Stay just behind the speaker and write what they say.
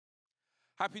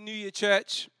Happy New Year,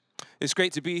 church. It's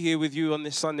great to be here with you on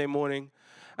this Sunday morning.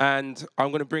 And I'm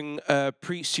going to bring a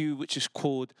preach to you which is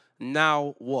called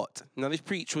Now What? Now, this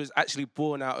preach was actually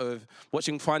born out of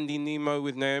watching Finding Nemo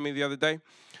with Naomi the other day.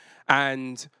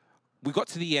 And we got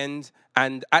to the end.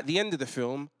 And at the end of the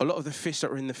film, a lot of the fish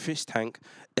that were in the fish tank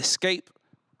escape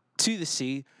to the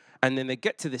sea. And then they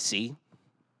get to the sea,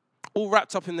 all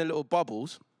wrapped up in their little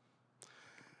bubbles.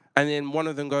 And then one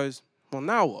of them goes, well,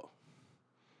 now what?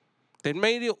 They'd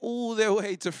made it all their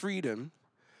way to freedom,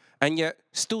 and yet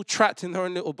still trapped in their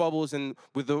own little bubbles and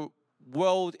with the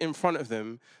world in front of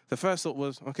them. The first thought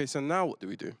was, okay, so now what do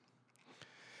we do?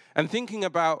 And thinking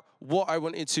about what I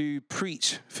wanted to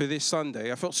preach for this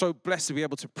Sunday, I felt so blessed to be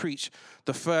able to preach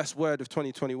the first word of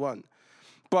 2021.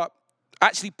 But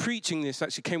actually preaching this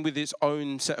actually came with its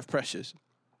own set of pressures.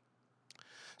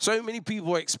 So many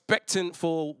people are expectant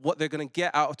for what they're going to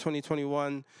get out of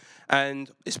 2021,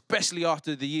 and especially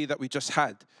after the year that we just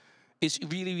had. It's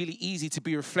really, really easy to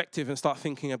be reflective and start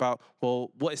thinking about,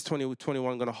 well, what is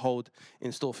 2021 going to hold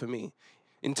in store for me?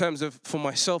 In terms of, for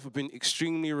myself, I've been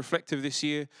extremely reflective this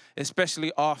year,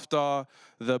 especially after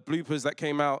the bloopers that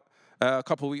came out a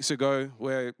couple of weeks ago,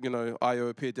 where, Io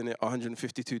appeared in it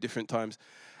 152 different times.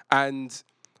 And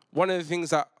one of the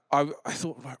things that I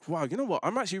thought, like, wow, you know what?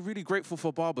 I'm actually really grateful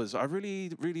for barbers. I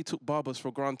really, really took barbers for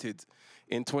granted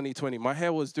in 2020. My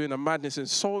hair was doing a madness in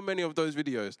so many of those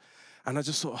videos. And I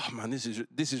just thought, oh man, this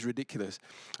is ridiculous.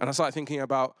 And I started thinking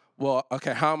about, well,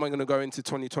 okay, how am I going to go into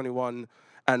 2021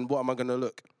 and what am I going to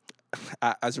look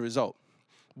at as a result?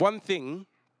 One thing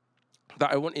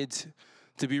that I wanted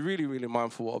to be really, really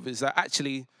mindful of is that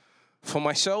actually, for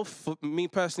myself, for me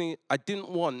personally, I didn't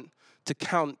want to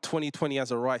count 2020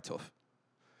 as a write-off.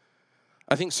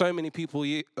 I think so many people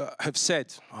have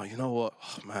said, oh, you know what,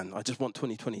 oh, man, I just want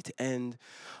 2020 to end.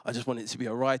 I just want it to be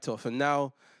a write-off. And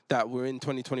now that we're in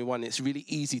 2021, it's really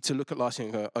easy to look at last year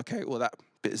and go, okay, well, that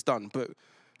bit is done. But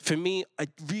for me, I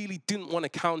really didn't want to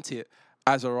count it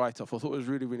as a write-off. I thought it was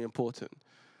really, really important.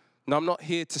 Now, I'm not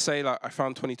here to say like I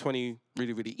found 2020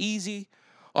 really, really easy.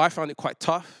 I found it quite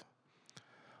tough.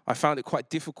 I found it quite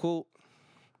difficult.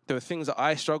 There were things that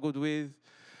I struggled with.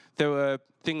 There were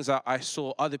things that I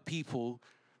saw other people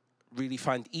really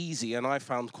find easy and I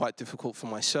found quite difficult for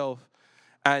myself.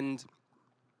 And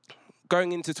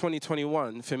going into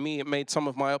 2021, for me, it made some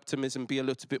of my optimism be a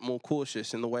little bit more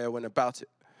cautious in the way I went about it.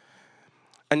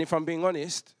 And if I'm being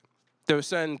honest, there were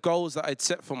certain goals that I'd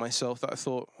set for myself that I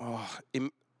thought,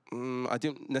 I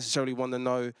didn't necessarily want to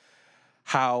know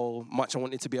how much I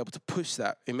wanted to be able to push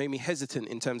that. It made me hesitant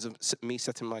in terms of me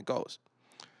setting my goals.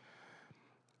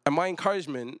 And my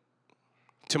encouragement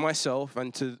to myself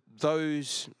and to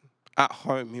those at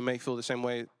home who may feel the same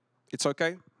way, it's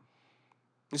okay.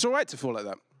 It's all right to feel like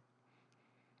that.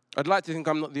 I'd like to think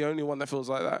I'm not the only one that feels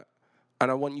like that.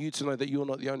 And I want you to know that you're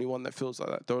not the only one that feels like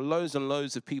that. There are loads and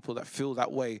loads of people that feel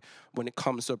that way when it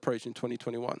comes to approaching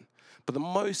 2021. But the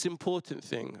most important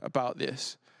thing about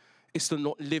this is to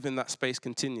not live in that space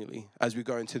continually as we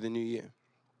go into the new year.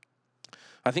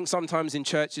 I think sometimes in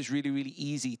church it's really, really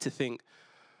easy to think,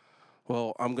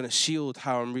 well, I'm going to shield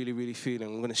how I'm really, really feeling.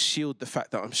 I'm going to shield the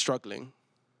fact that I'm struggling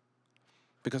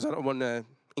because I don't want to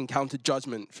encounter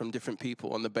judgment from different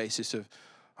people on the basis of,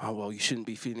 oh, well, you shouldn't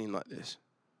be feeling like this.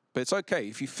 But it's okay.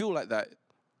 If you feel like that,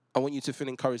 I want you to feel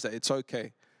encouraged that it's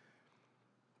okay.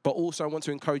 But also I want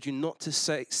to encourage you not to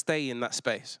stay in that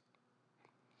space.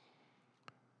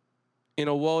 In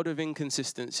a world of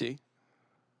inconsistency,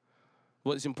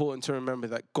 what is important to remember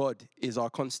that God is our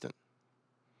constant.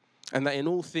 And that in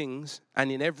all things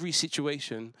and in every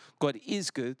situation, God is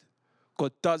good,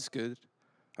 God does good,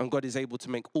 and God is able to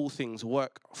make all things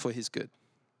work for his good.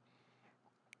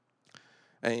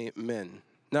 Amen.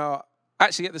 Now,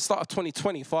 actually at the start of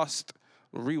 2020,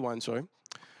 rewind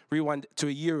to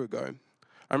a year ago.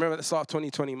 I remember at the start of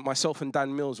 2020, myself and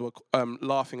Dan Mills were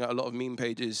laughing at a lot of meme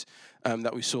pages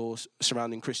that we saw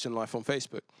surrounding Christian life on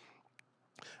Facebook.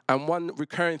 And one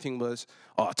recurring thing was,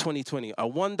 2020. I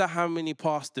wonder how many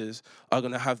pastors are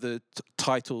going to have the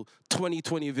title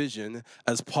 2020 Vision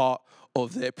as part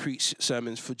of their preach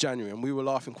sermons for January. And we were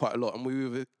laughing quite a lot. And we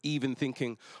were even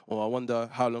thinking, I wonder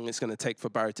how long it's going to take for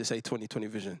Barry to say 2020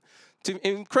 Vision.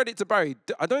 In credit to Barry,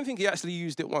 I don't think he actually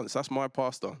used it once. That's my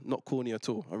pastor. Not corny at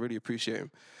all. I really appreciate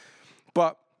him.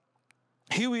 But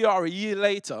here we are a year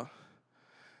later.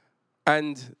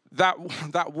 And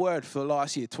that word for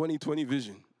last year, 2020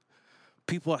 Vision,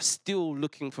 people are still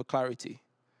looking for clarity.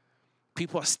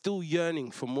 People are still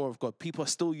yearning for more of God. People are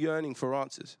still yearning for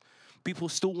answers. People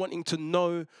are still wanting to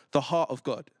know the heart of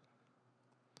God.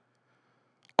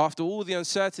 After all the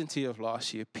uncertainty of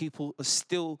last year, people are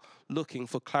still looking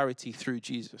for clarity through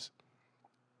Jesus.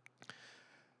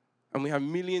 And we have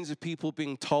millions of people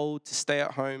being told to stay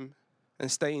at home and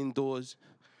stay indoors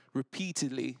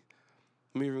repeatedly,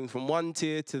 moving from one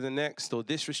tier to the next or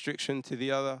this restriction to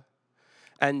the other.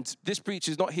 And this preacher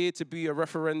is not here to be a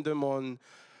referendum on,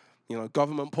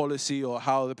 government policy or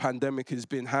how the pandemic has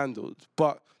been handled.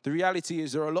 But the reality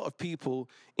is there are a lot of people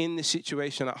in this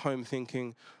situation at home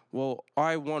thinking, well,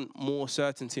 I want more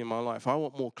certainty in my life. I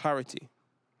want more clarity.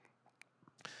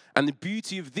 And the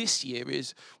beauty of this year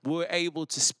is we're able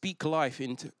to speak life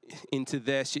into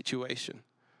their situation.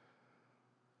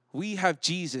 We have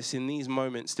Jesus in these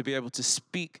moments to be able to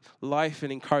speak life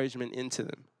and encouragement into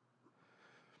them.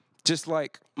 Just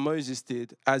like Moses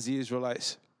did as the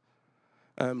Israelites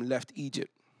left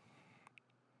Egypt.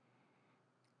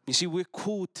 You see, we're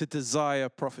called to desire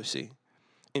prophecy.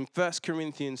 In 1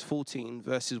 Corinthians 14,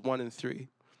 verses 1 and 3,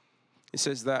 it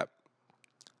says that,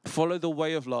 follow the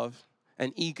way of love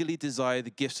and eagerly desire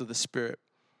the gifts of the Spirit,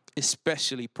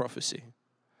 especially prophecy.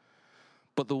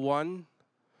 But the one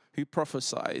who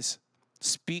prophesies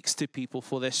speaks to people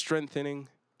for their strengthening,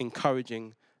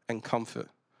 encouraging, and comfort.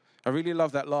 I really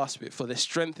love that last bit, for their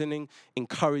strengthening,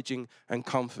 encouraging, and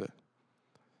comfort.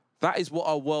 That is what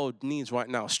our world needs right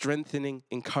now, strengthening,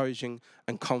 encouraging,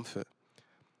 and comfort.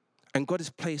 And God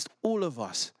has placed all of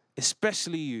us,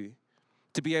 especially you,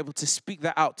 to be able to speak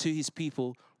that out to his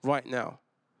people right now.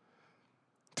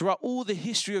 Throughout all the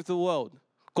history of the world,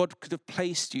 God could have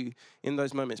placed you in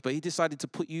those moments, but he decided to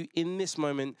put you in this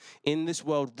moment, in this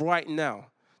world right now,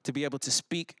 to be able to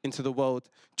speak into the world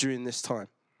during this time.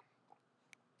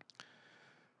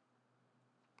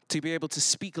 To be able to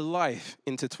speak life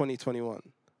into 2021.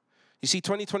 You see,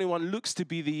 2021 looks to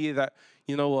be the year that,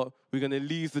 we're going to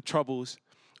leave the troubles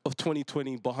of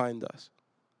 2020 behind us.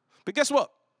 But guess what?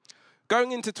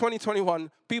 Going into 2021,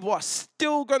 people are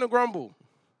still going to grumble,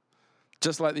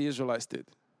 just like the Israelites did.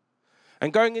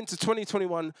 And going into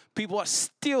 2021, people are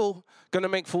still going to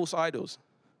make false idols,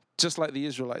 just like the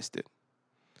Israelites did.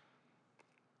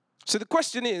 So the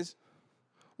question is,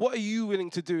 what are you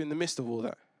willing to do in the midst of all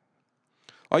that?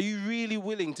 Are you really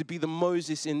willing to be the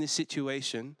Moses in this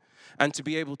situation and to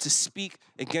be able to speak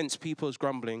against people's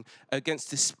grumbling,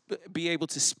 be able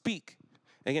to speak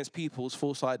against people's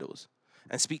false idols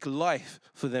and speak life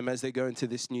for them as they go into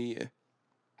this new year?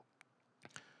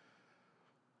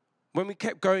 When we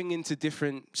kept going into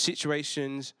different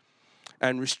situations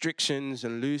and restrictions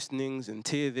and loosenings and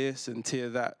tier this and tier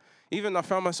that, even I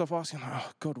found myself asking,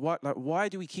 oh God, why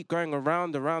do we keep going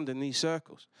around in these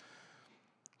circles?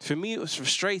 For me, it was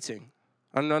frustrating.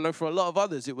 And I know for a lot of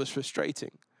others, it was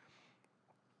frustrating.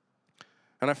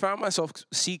 And I found myself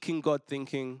seeking God,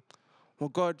 thinking, well,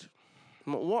 God,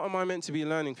 what am I meant to be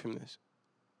learning from this?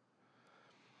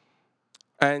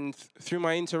 And through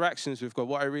my interactions with God,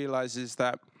 what I realized is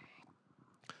that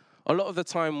a lot of the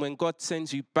time when God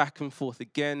sends you back and forth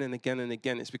again and again and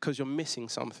again, it's because you're missing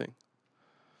something.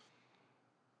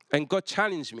 And God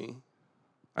challenged me,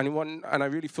 and I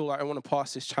really feel like I want to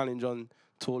pass this challenge on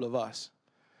to all of us,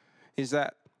 is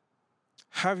that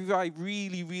have I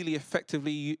really, really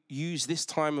effectively used this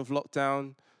time of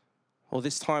lockdown or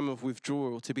this time of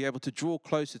withdrawal to be able to draw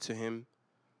closer to him,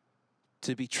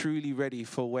 to be truly ready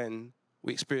for when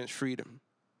we experience freedom?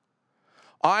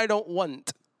 I don't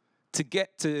want to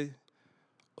get to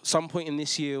some point in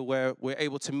this year where we're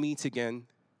able to meet again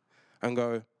and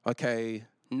go, okay,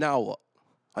 now what?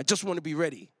 I just want to be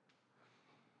ready.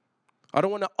 I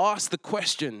don't want to ask the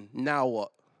question, now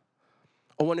what?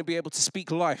 I want to be able to speak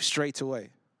life straight away.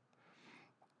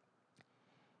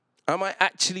 Am I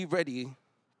actually ready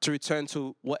to return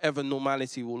to whatever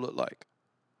normality will look like?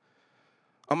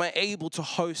 Am I able to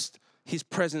host his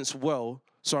presence well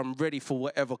so I'm ready for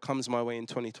whatever comes my way in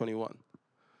 2021?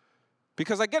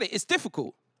 Because I get it, it's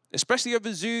difficult, especially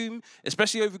over Zoom,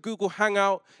 especially over Google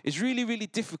Hangout. It's really, really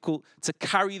difficult to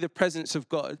carry the presence of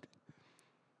God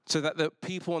so that the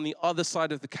people on the other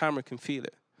side of the camera can feel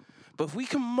it. But if we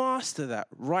can master that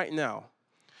right now,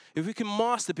 if we can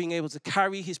master being able to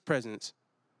carry his presence,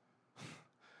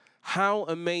 how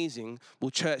amazing will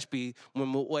church be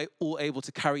when we're all able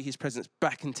to carry his presence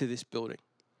back into this building?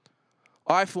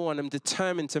 I, for one, am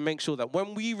determined to make sure that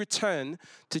when we return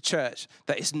to church,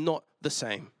 that it's not the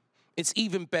same. It's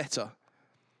even better.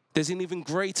 There's an even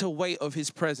greater weight of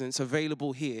his presence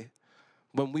available here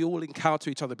when we all encounter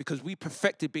each other because we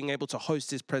perfected being able to host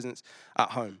his presence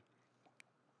at home.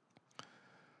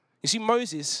 You see,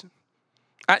 Moses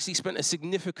actually spent a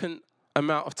significant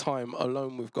amount of time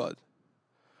alone with God,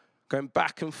 going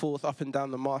back and forth up and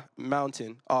down the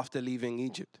mountain after leaving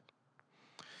Egypt.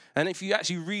 And if you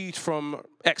actually read from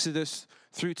Exodus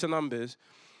through to Numbers,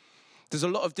 there's a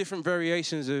lot of different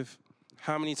variations of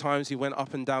how many times he went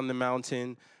up and down the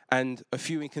mountain and a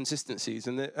few inconsistencies.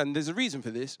 And there's a reason for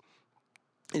this,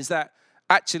 is that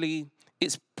actually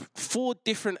it's 4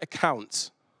 different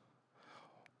accounts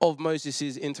of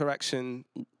Moses' interaction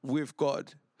with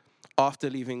God after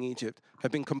leaving Egypt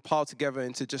have been compiled together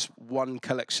into just one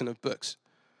collection of books.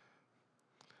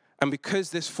 And because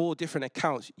there's 4 different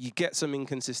accounts, you get some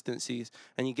inconsistencies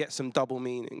and you get some double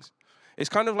meanings. It's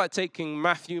kind of like taking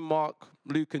Matthew, Mark,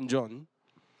 Luke, and John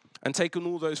and taking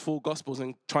all those 4 Gospels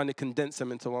and trying to condense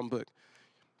them into one book.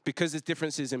 Because there's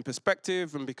differences in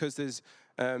perspective and because there's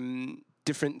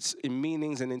difference in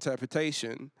meanings and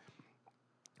interpretation,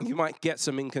 you might get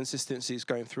some inconsistencies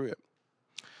going through it.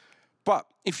 But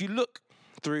if you look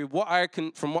through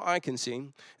from what I can see,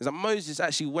 is that Moses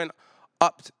actually went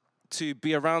up to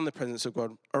be around the presence of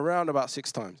God around about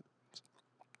 6 times.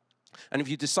 And if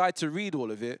you decide to read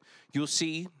all of it, you'll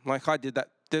see, like I did, that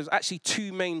there's actually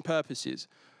 2 main purposes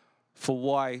for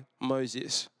why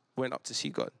Moses went up to see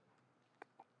God.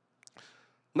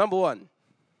 Number 1,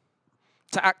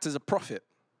 to act as a prophet.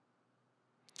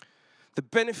 The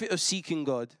benefit of seeking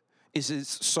God is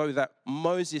so that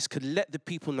Moses could let the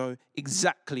people know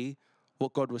exactly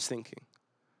what God was thinking.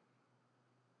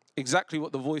 Exactly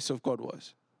what the voice of God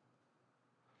was.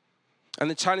 And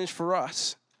the challenge for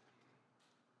us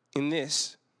in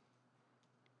this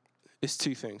is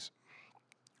 2 things.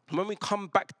 When we come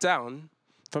back down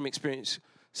from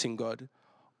experiencing God,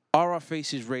 are our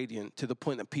faces radiant to the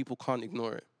point that people can't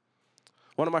ignore it?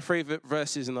 One of my favorite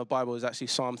verses in the Bible is actually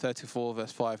Psalm 34,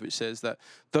 verse 5, which says that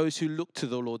those who look to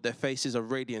the Lord, their faces are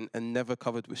radiant and never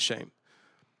covered with shame.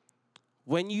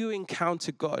 When you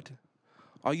encounter God,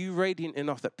 are you radiant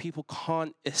enough that people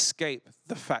can't escape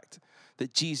the fact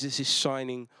that Jesus is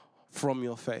shining from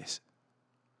your face?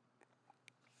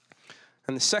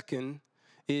 And the second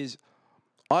is,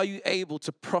 are you able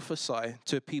to prophesy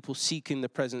to people seeking the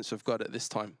presence of God at this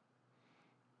time?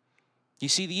 You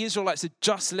see, the Israelites had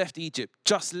just left Egypt,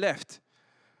 just left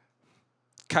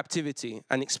captivity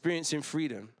and experiencing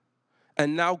freedom,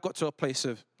 and now got to a place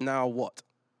of, now what?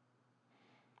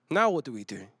 Now what do we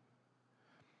do?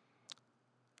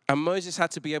 And Moses had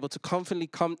to be able to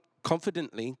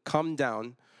confidently come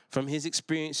down from his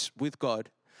experience with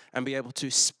God and be able to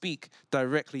speak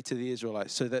directly to the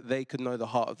Israelites so that they could know the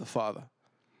heart of the Father.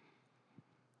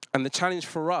 And the challenge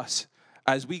for us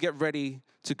as we get ready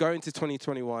to go into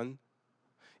 2021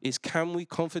 is, can we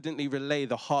confidently relay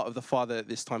the heart of the Father at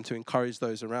this time to encourage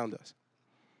those around us?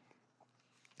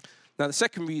 Now, the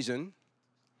second reason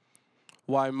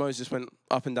why Moses went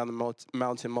up and down the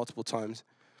mountain multiple times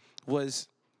was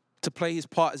to play his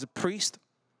part as a priest.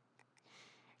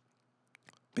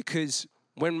 Because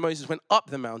when Moses went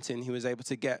up the mountain, he was able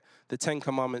to get the 10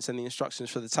 Commandments and the instructions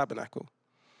for the tabernacle.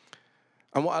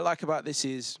 And what I like about this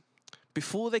is,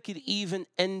 before they could even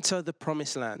enter the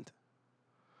promised land,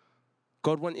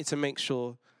 God wanted to make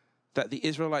sure that the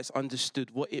Israelites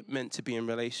understood what it meant to be in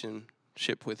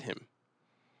relationship with him.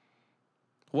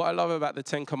 What I love about the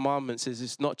 10 Commandments is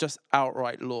it's not just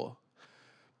outright law,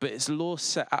 but it's law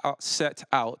set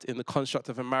out in the construct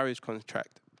of a marriage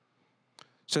contract,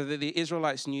 so that the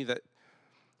Israelites knew that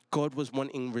God was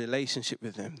wanting relationship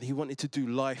with them. He wanted to do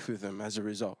life with them as a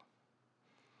result.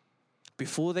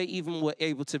 Before they even were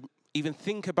able to even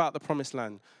think about the promised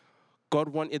land, God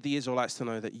wanted the Israelites to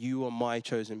know that you are my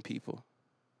chosen people.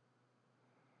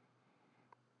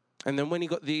 And then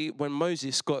when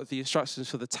Moses got the instructions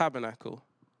for the tabernacle,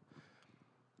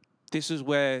 this is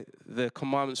where the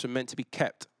commandments were meant to be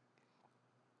kept,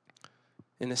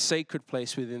 in a sacred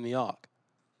place within the ark.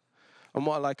 And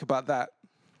what I like about that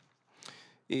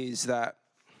is that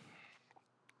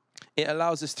it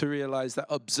allows us to realize that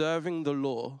observing the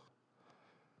law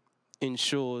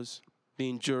ensures the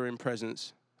enduring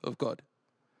presence of God.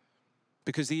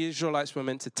 Because the Israelites were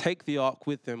meant to take the ark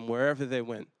with them wherever they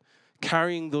went,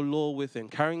 carrying the law with them,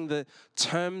 carrying the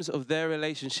terms of their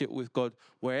relationship with God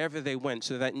wherever they went,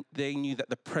 so that they knew that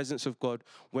the presence of God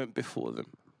went before them.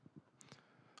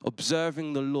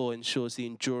 Observing the law ensures the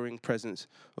enduring presence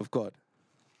of God.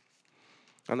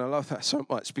 And I love that so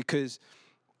much, because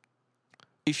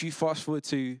if you fast forward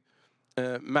to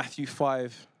Matthew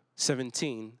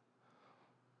 5:17,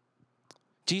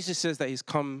 Jesus says that he's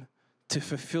come to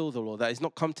fulfill the law, that he's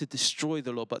not come to destroy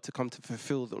the law, but to come to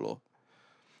fulfill the law.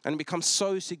 And it becomes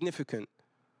so significant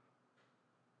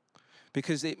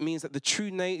because it means that the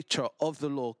true nature of the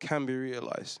law can be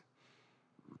realized.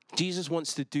 Jesus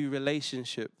wants to do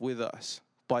relationship with us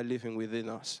by living within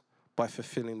us, by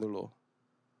fulfilling the law.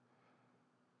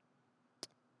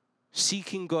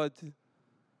 Seeking God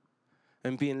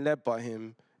and being led by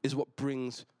him is what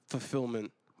brings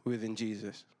fulfillment within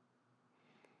Jesus.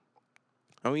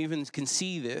 And we even can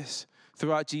see this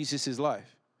throughout Jesus'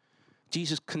 life.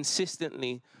 Jesus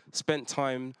consistently spent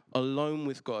time alone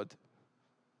with God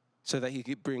so that he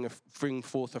could bring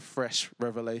forth a fresh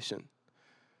revelation.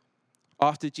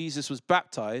 After Jesus was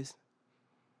baptized,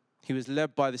 he was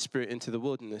led by the Spirit into the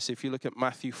wilderness. If you look at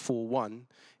Matthew 4:1,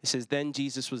 it says, "Then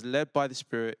Jesus was led by the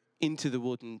Spirit into the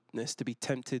wilderness to be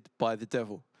tempted by the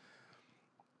devil."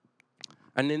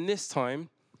 And in this time,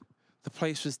 the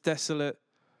place was desolate,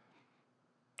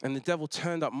 and the devil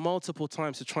turned up multiple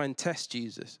times to try and test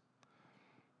Jesus.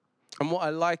 And what I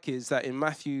like is that in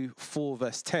Matthew 4,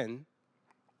 verse 10,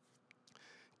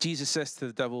 Jesus says to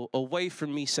the devil, "Away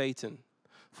from me, Satan,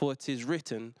 for it is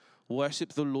written,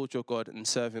 worship the Lord your God and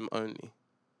serve him only."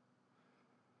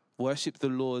 Worship the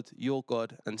Lord your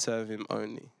God and serve him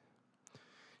only.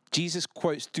 Jesus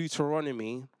quotes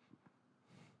Deuteronomy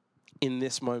in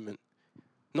this moment.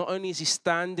 Not only is he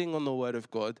standing on the word of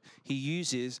God, he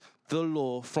uses the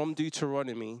law from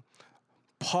Deuteronomy,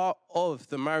 part of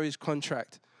the marriage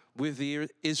contract with the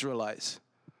Israelites,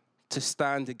 to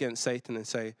stand against Satan and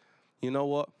say, you know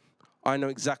what? I know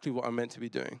exactly what I'm meant to be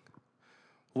doing.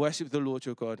 Worship the Lord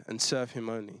your God and serve him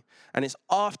only. And it's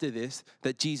after this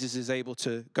that Jesus is able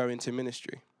to go into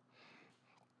ministry.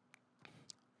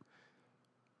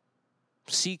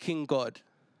 Seeking God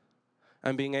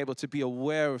and being able to be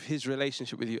aware of his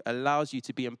relationship with you allows you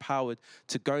to be empowered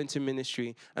to go into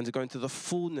ministry and to go into the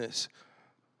fullness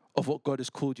of what God has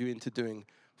called you into doing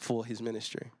for his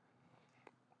ministry.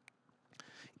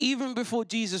 Even before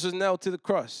Jesus was nailed to the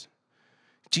cross,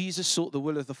 Jesus sought the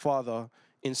will of the Father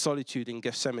in solitude in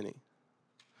Gethsemane.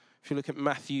 If you look at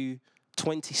Matthew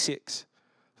 26,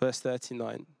 verse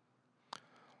 39,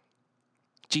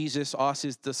 Jesus asked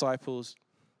his disciples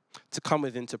to come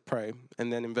with him to pray.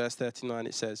 And then in verse 39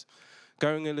 it says,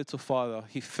 going a little farther,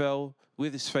 he fell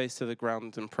with his face to the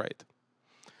ground and prayed,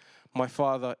 "My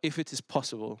Father, if it is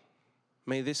possible,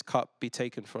 may this cup be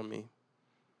taken from me.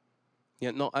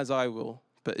 Yet not as I will,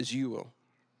 but as you will.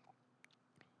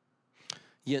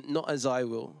 Yet not as I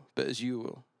will, but as you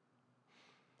will."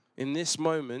 In this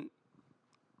moment,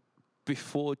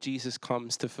 before Jesus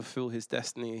comes to fulfill his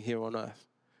destiny here on earth,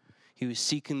 he was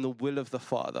seeking the will of the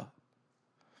Father.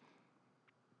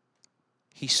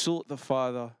 He sought the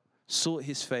Father, sought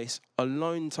his face,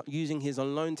 using his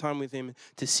alone time with him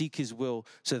to seek his will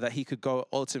so that he could go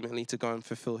ultimately to go and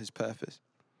fulfill his purpose.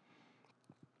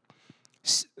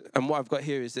 And what I've got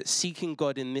here is that seeking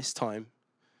God in this time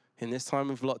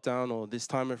of lockdown or this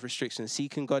time of restriction,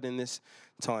 seeking God in this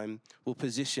time will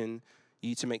position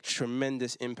you to make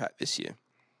tremendous impact this year.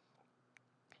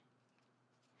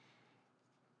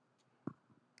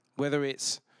 Whether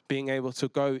it's being able to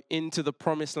go into the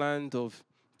promised land of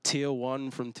tier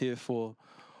 1 from tier 4,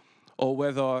 or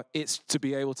whether it's to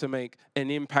be able to make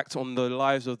an impact on the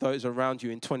lives of those around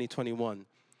you in 2021.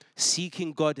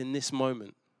 Seeking God in this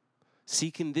moment,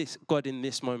 God in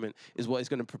this moment is what is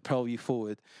going to propel you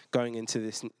forward going into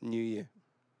this new year.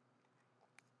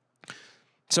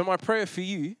 So my prayer for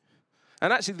you,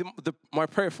 and actually my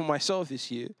prayer for myself this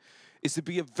year, is to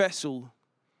be a vessel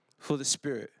for the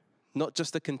Spirit, not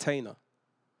just a container.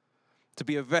 To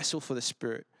be a vessel for the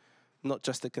Spirit, not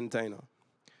just a container.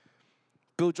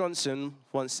 Bill Johnson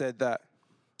once said that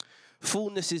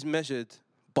fullness is measured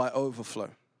by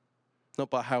overflow, not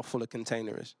by how full a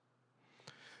container is.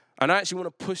 And I actually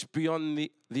want to push beyond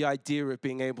the idea of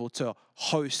being able to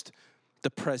host the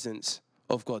presence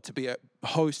of God, to be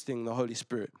hosting the Holy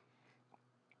Spirit.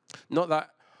 Not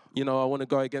that, I want to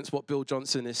go against what Bill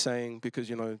Johnson is saying because,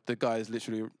 the guy has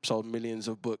literally sold millions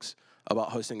of books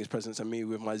about hosting his presence, and me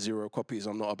with my 0 copies,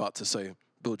 I'm not about to say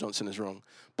Bill Johnson is wrong.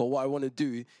 But what I want to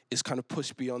do is kind of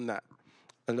push beyond that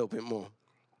a little bit more.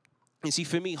 You see,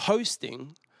 for me,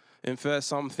 hosting infers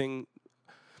something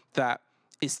that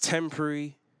is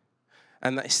temporary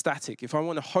and that is static. If I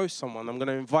want to host someone, I'm going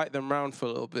to invite them around for a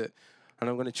little bit, and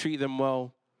I'm going to treat them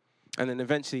well, and then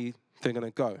eventually they're going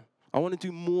to go. I want to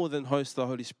do more than host the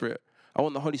Holy Spirit. I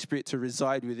want the Holy Spirit to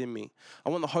reside within me. I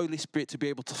want the Holy Spirit to be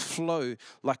able to flow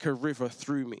like a river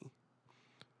through me.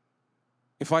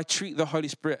 If I treat the Holy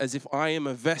Spirit as if I am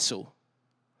a vessel,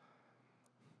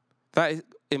 that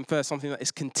infers something that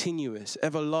is continuous,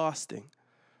 everlasting,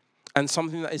 and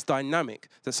something that is dynamic,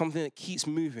 that's something that keeps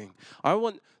moving. I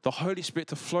want the Holy Spirit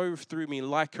to flow through me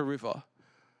like a river,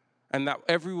 and that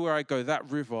everywhere I go, that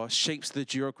river shapes the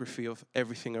geography of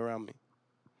everything around me.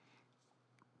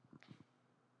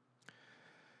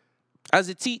 As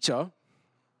a teacher,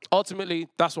 ultimately,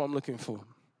 that's what I'm looking for.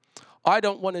 I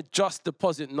don't want to just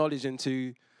deposit knowledge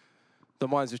into the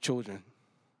minds of children.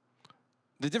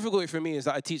 The difficulty for me is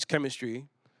that I teach chemistry,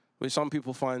 which some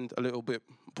people find a little bit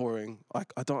boring.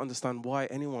 I don't understand why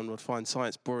anyone would find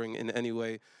science boring in any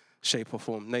way, shape, or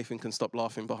form. Nathan can stop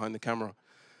laughing behind the camera.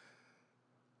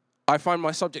 I find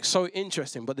my subject so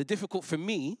interesting, but the difficulty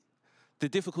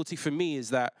for me is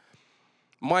that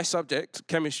my subject,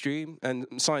 chemistry and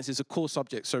science, is a core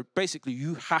subject. So basically,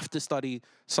 you have to study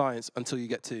science until you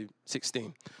get to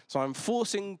 16. So I'm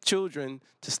forcing children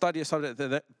to study a subject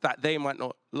that they might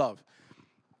not love.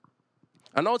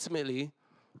 And ultimately,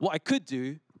 what I could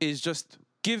do is just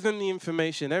give them the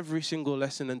information every single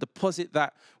lesson and deposit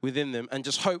that within them and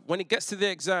just hope when it gets to the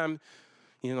exam,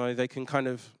 they can kind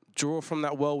of draw from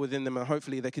that well within them and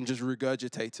hopefully they can just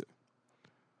regurgitate it.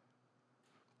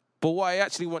 But what I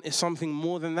actually want is something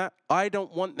more than that. I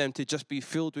don't want them to just be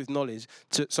filled with knowledge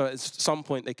so at some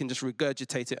point they can just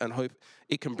regurgitate it and hope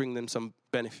it can bring them some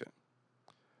benefit.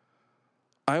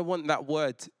 I want that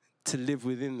word to live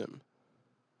within them.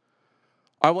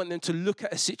 I want them to look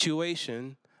at a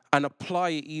situation and apply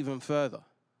it even further.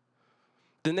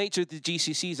 The nature of the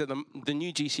GCSEs, the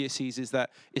new GCSEs, is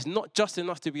that it's not just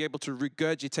enough to be able to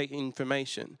regurgitate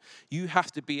information. You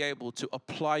have to be able to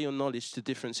apply your knowledge to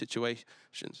different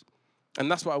situations.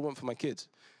 And that's what I want for my kids.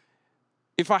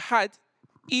 If I had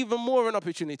even more of an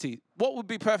opportunity, what would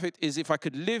be perfect is if I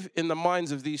could live in the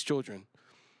minds of these children.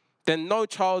 Then no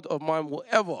child of mine will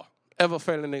ever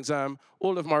fail an exam.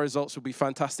 All of my results will be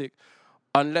fantastic,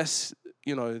 unless,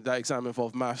 that exam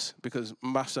involved maths, because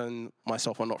maths and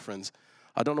myself are not friends.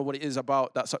 I don't know what it is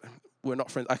about that we're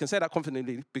not friends. I can say that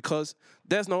confidently because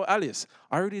there's no Alice.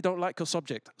 I really don't like your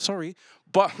subject. Sorry.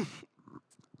 But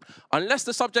unless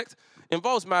the subject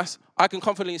involves maths, I can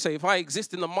confidently say if I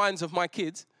exist in the minds of my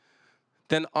kids,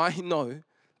 then I know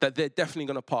that they're definitely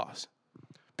going to pass.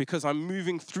 Because I'm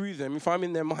moving through them. If I'm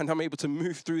in their mind, I'm able to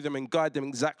move through them and guide them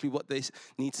exactly what they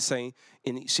need to say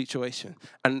in each situation.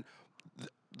 And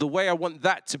the way I want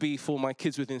that to be for my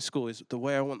kids within school is the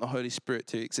way I want the Holy Spirit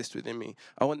to exist within me.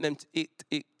 I want them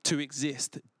to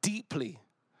exist deeply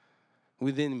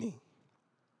within me.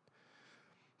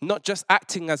 Not just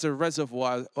acting as a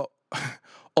reservoir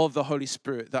of the Holy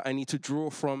Spirit that I need to draw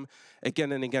from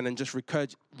again and again and just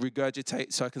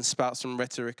regurgitate so I can spout some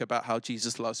rhetoric about how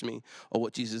Jesus loves me or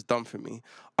what Jesus has done for me.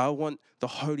 I want the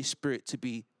Holy Spirit to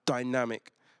be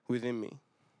dynamic within me.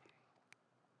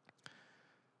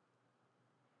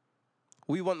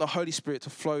 We want the Holy Spirit to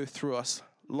flow through us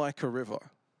like a river,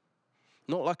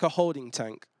 not like a holding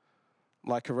tank,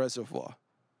 like a reservoir.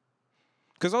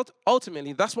 Because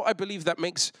ultimately, that's what I believe that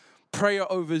makes prayer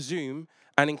over Zoom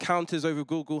and encounters over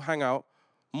Google Hangout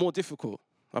more difficult.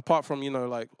 Apart from,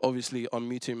 obviously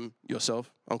unmuting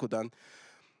yourself, Uncle Dan.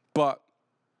 But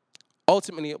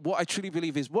ultimately, what I truly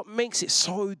believe is what makes it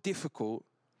so difficult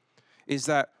is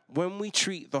that when we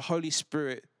treat the Holy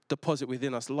Spirit deposit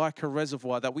within us like a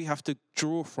reservoir that we have to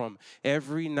draw from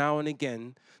every now and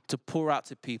again to pour out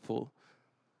to people,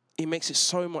 it makes it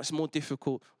so much more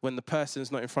difficult when the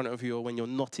person's not in front of you or when you're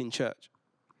not in church.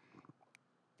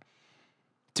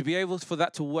 To be able for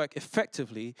that to work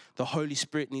effectively, the Holy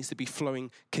Spirit needs to be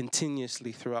flowing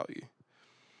continuously throughout you.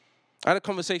 I had a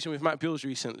conversation with Matt Bills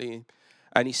recently,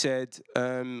 and he said,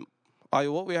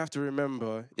 what we have to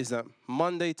remember is that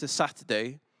Monday to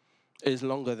Saturday is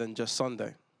longer than just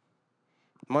Sunday.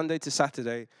 Monday to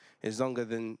Saturday is longer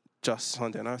than just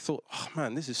Sunday. And I thought, oh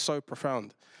man, this is so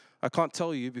profound. I can't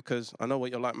tell you because I know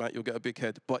what you're like, Matt, you'll get a big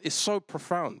head. But it's so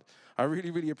profound. I really,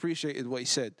 really appreciated what he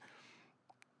said.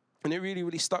 And it really,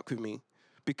 really stuck with me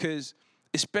because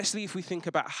especially if we think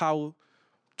about how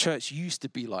church used to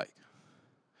be like.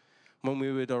 When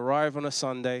we would arrive on a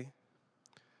Sunday,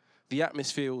 the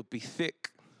atmosphere would be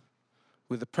thick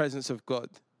with the presence of God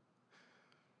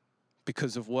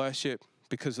because of worship,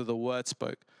 because of the word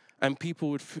spoke. And people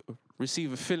would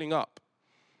receive a filling up.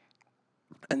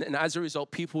 And then as a result,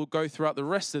 people would go throughout the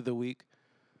rest of the week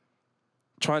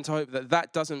trying to hope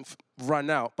that doesn't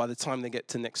run out by the time they get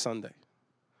to next Sunday.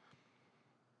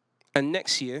 And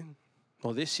next year,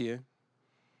 or this year,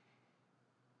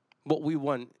 what we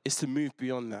want is to move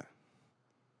beyond that.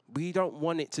 We don't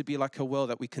want it to be like a well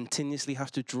that we continuously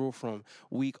have to draw from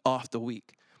week after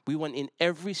week. We want in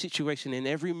every situation, in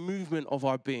every movement of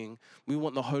our being, we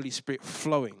want the Holy Spirit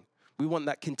flowing. We want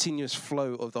that continuous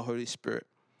flow of the Holy Spirit.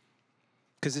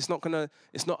 Because it's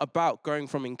not about going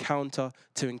from encounter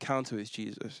to encounter with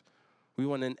Jesus. We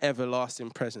want an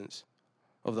everlasting presence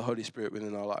of the Holy Spirit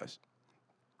within our lives.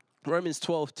 Romans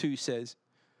 12:2 says,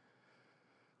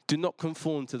 "Do not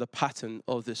conform to the pattern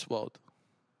of this world,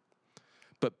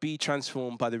 but be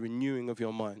transformed by the renewing of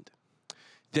your mind.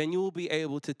 Then you will be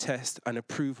able to test and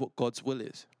approve what God's will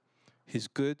is, his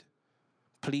good,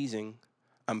 pleasing,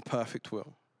 and perfect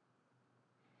will."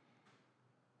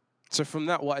 So from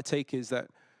that, what I take is that,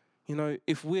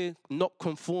 if we're not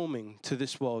conforming to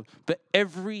this world, but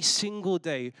every single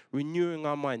day renewing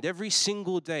our mind, every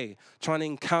single day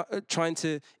trying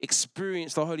to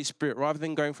experience the Holy Spirit rather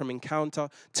than going from encounter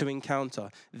to encounter,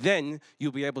 then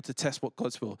you'll be able to test what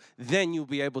God's will. Then you'll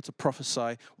be able to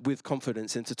prophesy with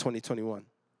confidence into 2021.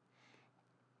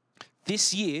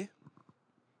 This year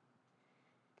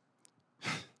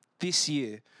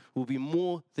will be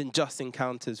more than just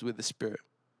encounters with the Spirit.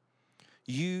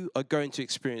 You are going to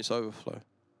experience overflow.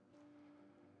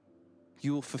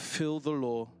 You will fulfill the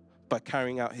law by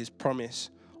carrying out his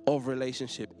promise of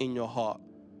relationship in your heart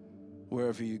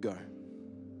wherever you go.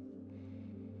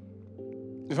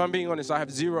 If I'm being honest, I have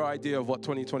zero idea of what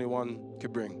 2021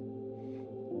 could bring.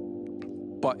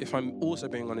 But if I'm also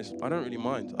being honest, I don't really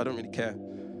mind. I don't really care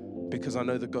because I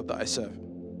know the God that I serve.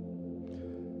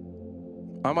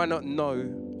 I might not know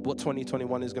what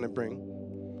 2021 is going to bring.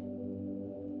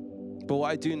 But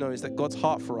what I do know is that God's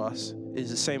heart for us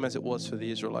is the same as it was for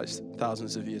the Israelites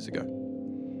thousands of years ago.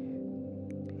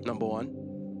 Number one,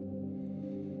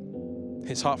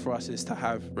 his heart for us is to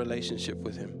have relationship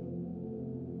with him.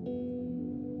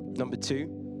 Number two,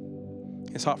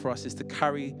 his heart for us is to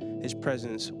carry his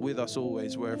presence with us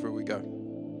always wherever we go.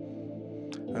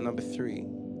 And number three,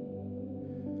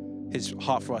 his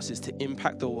heart for us is to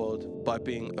impact the world by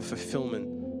being a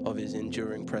fulfillment of his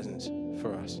enduring presence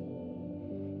for us.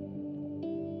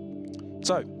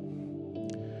 So,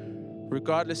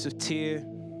 regardless of tier,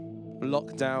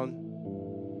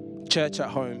 lockdown, church at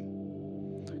home,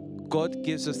 God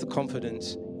gives us the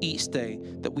confidence each day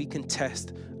that we can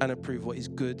test and approve what his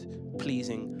good,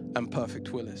 pleasing, and perfect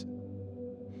will is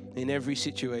in every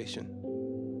situation.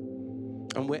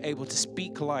 And we're able to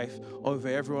speak life over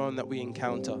everyone that we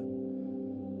encounter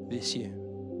this year.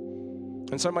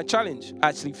 And so my challenge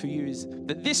actually for you is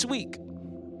that this week,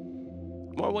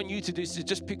 what I want you to do is to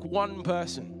just pick one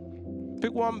person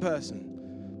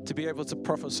to be able to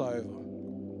prophesy over.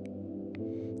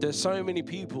 There's so many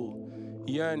people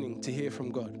yearning to hear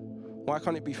from God. Why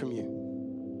can't it be from you?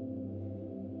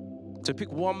 So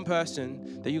pick one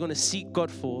person that you're going to seek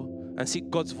God for and seek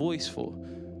God's voice for,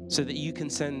 so that you can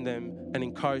send them an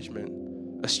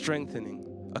encouragement, a strengthening,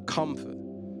 a comfort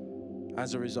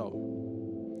as a result.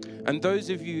 And those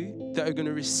of you that are going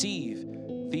to receive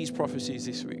these prophecies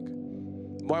this week,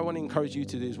 what I want to encourage you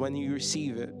to do is when you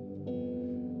receive it,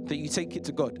 that you take it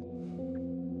to God.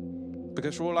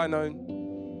 Because for all I know,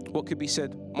 what could be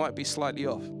said might be slightly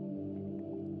off.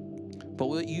 But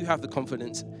what you have the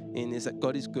confidence in is that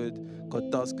God is good,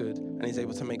 God does good, and is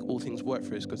able to make all things work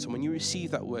for his good. So when you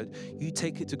receive that word, you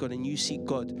take it to God and you seek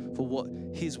God for what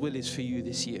his will is for you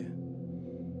this year.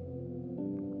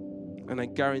 And I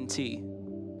guarantee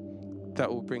that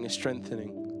will bring a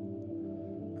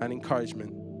strengthening, an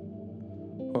encouragement,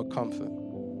 or comfort.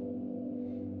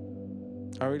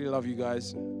 I really love you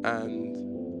guys,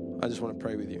 and I just want to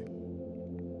pray with you.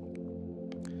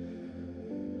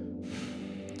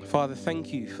 Father,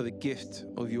 thank you for the gift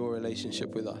of your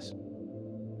relationship with us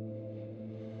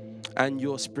and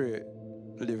your Spirit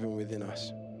living within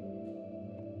us.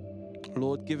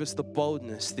 Lord, give us the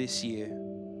boldness this year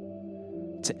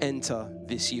to enter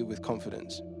this year with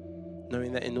confidence,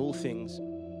 knowing that in all things,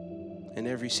 in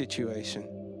every situation,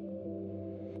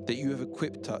 that you have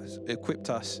equipped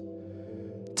us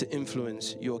to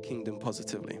influence your kingdom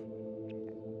positively.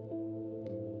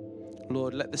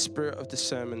 Lord, let the spirit of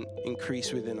discernment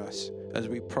increase within us as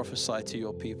we prophesy to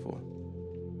your people,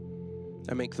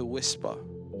 and make the whisper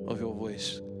of your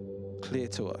voice clear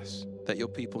to us, that your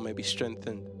people may be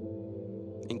strengthened,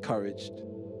 encouraged,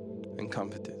 and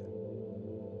comforted.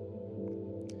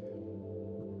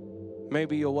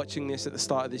 Maybe you're watching this at the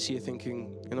start of this year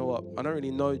thinking, you know what, I don't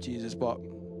really know Jesus, but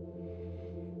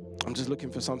I'm just looking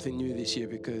for something new this year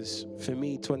because for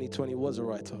me, 2020 was a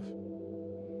write-off.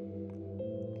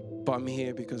 But I'm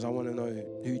here because I want to know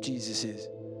who Jesus is.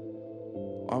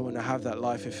 I want to have that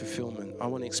life of fulfillment. I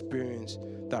want to experience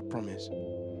that promise.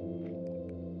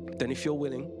 Then if you're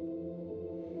willing,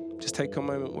 just take a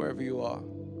moment wherever you are.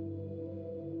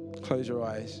 Close your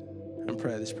eyes and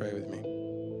pray this prayer with me.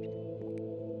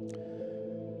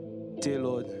 Dear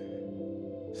Lord,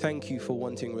 thank you for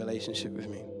wanting relationship with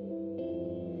me.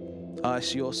 I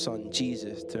ask your Son,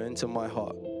 Jesus, to enter my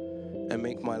heart and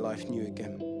make my life new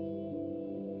again.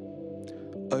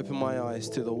 Open my eyes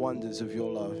to the wonders of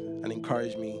your love and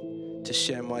encourage me to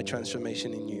share my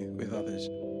transformation in you with others.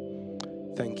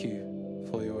 Thank you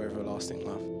for your everlasting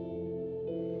love.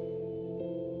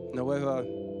 Now, whether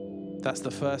that's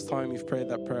the first time you've prayed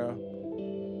that prayer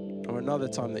or another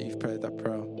time that you've prayed that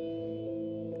prayer,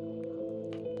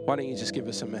 why don't you just give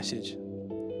us a message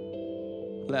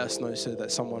let us know so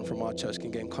that someone from our church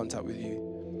can get in contact with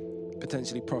you,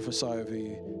 potentially prophesy over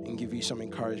you, and give you some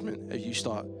encouragement as you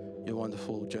start your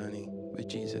wonderful journey with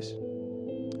Jesus.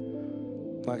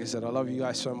 Like I said, I love you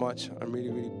guys so much. I'm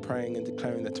really, really praying and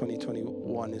declaring that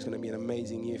 2021 is going to be an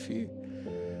amazing year for you.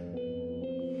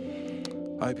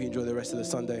 I hope you enjoy the rest of the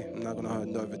Sunday. I'm now going to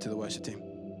hand over to the worship team.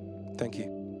 Thank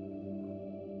you.